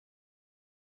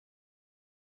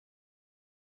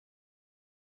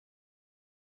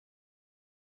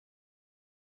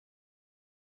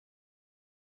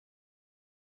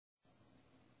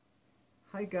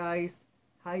Hi guys,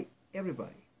 hi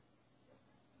everybody.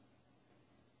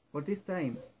 For this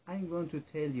time, I'm going to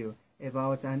tell you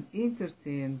about an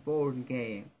interesting board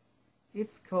game.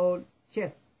 It's called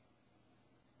chess.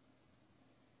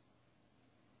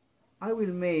 I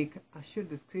will make a short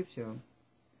description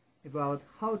about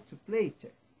how to play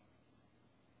chess.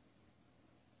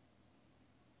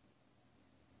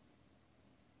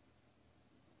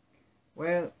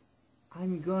 Well,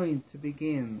 I'm going to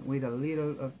begin with a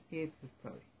little of its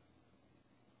story.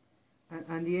 And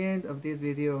at the end of this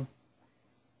video,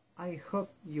 I hope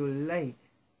you like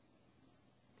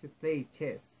to play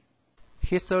chess.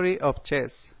 History of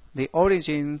chess. The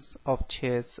origins of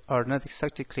chess are not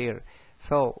exactly clear,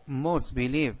 though most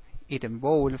believe it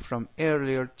evolved from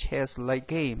earlier chess-like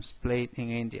games played in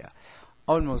India,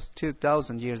 almost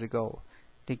 2,000 years ago.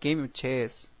 The game of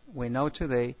chess we know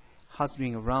today has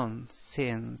been around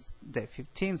since the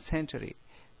 15th century,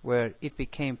 where it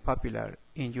became popular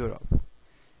in Europe.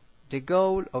 The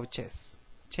goal of chess.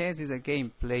 Chess is a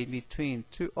game played between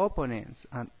two opponents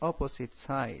on opposite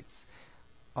sides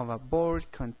of a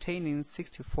board containing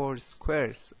 64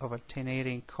 squares of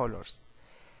alternating colors.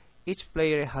 Each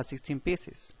player has 16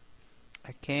 pieces: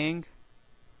 a king,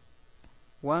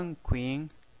 one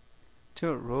queen,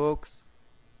 two rooks,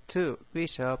 two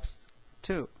bishops,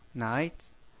 two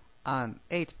knights, and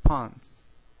 8 pawns.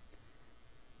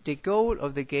 The goal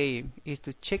of the game is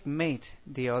to checkmate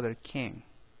the other king.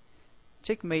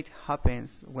 Checkmate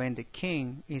happens when the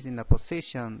king is in a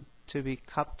position to be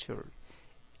captured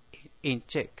in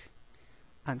check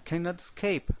and cannot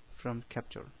escape from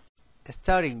capture.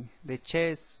 Starting the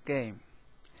chess game.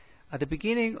 At the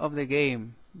beginning of the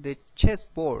game, the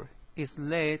chessboard is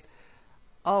laid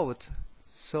out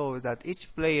so that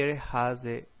each player has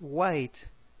a white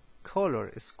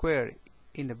color square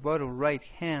in the bottom right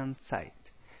hand side.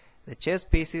 The chess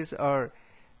pieces are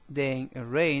then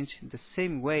arranged the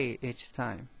same way each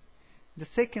time. The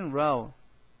second row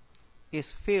is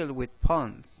filled with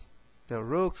pawns. The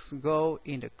rooks go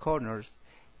in the corners,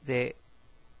 then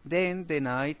the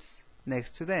knights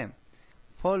next to them,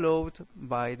 followed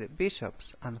by the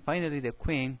bishops, and finally the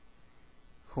queen,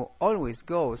 who always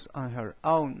goes on her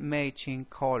own matching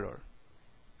color.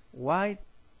 White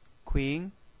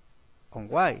queen on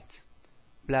white,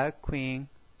 black queen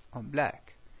on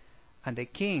black, and the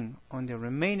king on the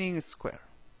remaining square.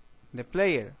 The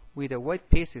player with the white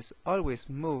pieces always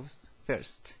moves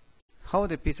first. How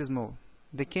the pieces move?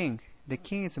 The king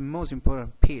is the most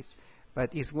important piece,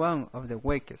 but is one of the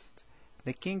weakest.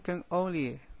 The king can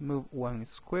only move one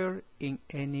square in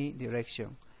any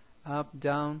direction, up,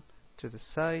 down, to the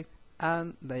side,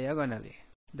 and diagonally.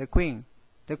 The queen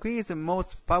is the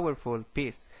most powerful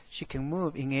piece. She can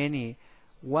move in any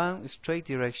one straight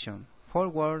direction,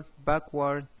 forward,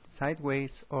 backward,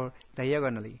 sideways, or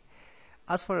diagonally,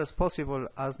 as far as possible,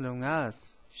 as long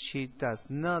as she does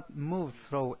not move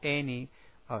through any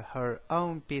of her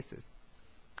own pieces.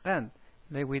 And,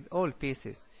 like with all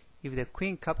pieces, if the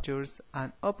queen captures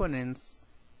an opponent's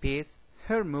piece,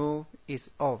 her move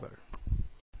is over.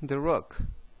 The rook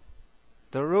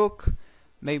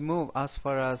may move as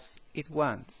far as it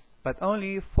wants, but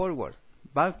only forward,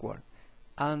 backward,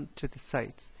 and to the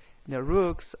sides. The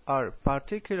rooks are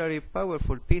particularly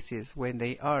powerful pieces when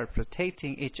they are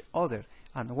protecting each other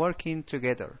and working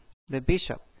together. The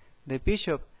bishop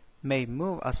may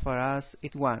move as far as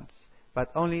it wants,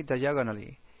 but only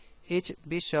diagonally. Each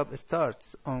bishop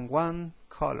starts on one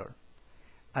color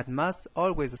and must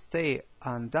always stay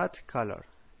on that color.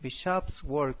 Bishops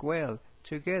work well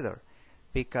together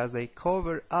because they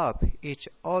cover up each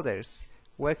other's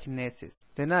weaknesses.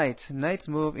 The knights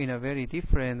move in a very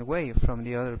different way from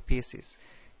the other pieces,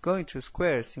 going through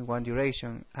squares in one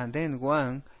direction and then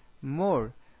one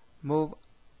more move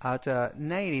at a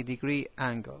 90-degree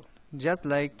angle, just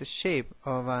like the shape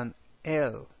of an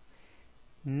L.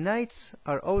 Knights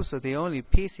are also the only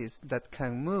pieces that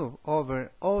can move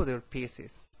over other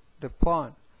pieces. The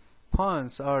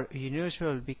pawns are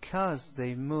unusual because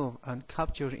they move and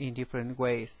capture in different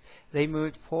ways. They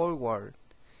move forward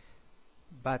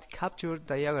but capture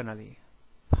diagonally.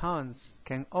 Pawns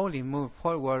can only move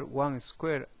forward one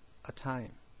square at a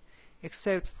time,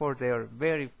 except for their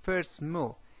very first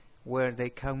move, where they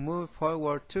can move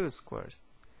forward 2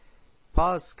 squares.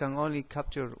 Pawns can only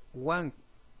capture one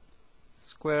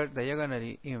square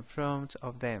diagonally in front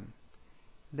of them.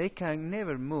 They can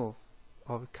never move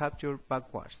or capture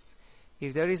backwards.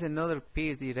 If there is another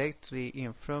piece directly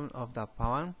in front of the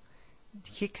pawn,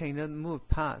 he cannot move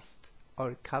past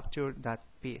or capture that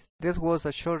piece. This was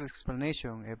a short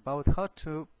explanation about how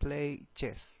to play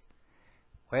chess.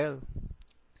 Well,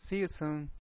 see you soon.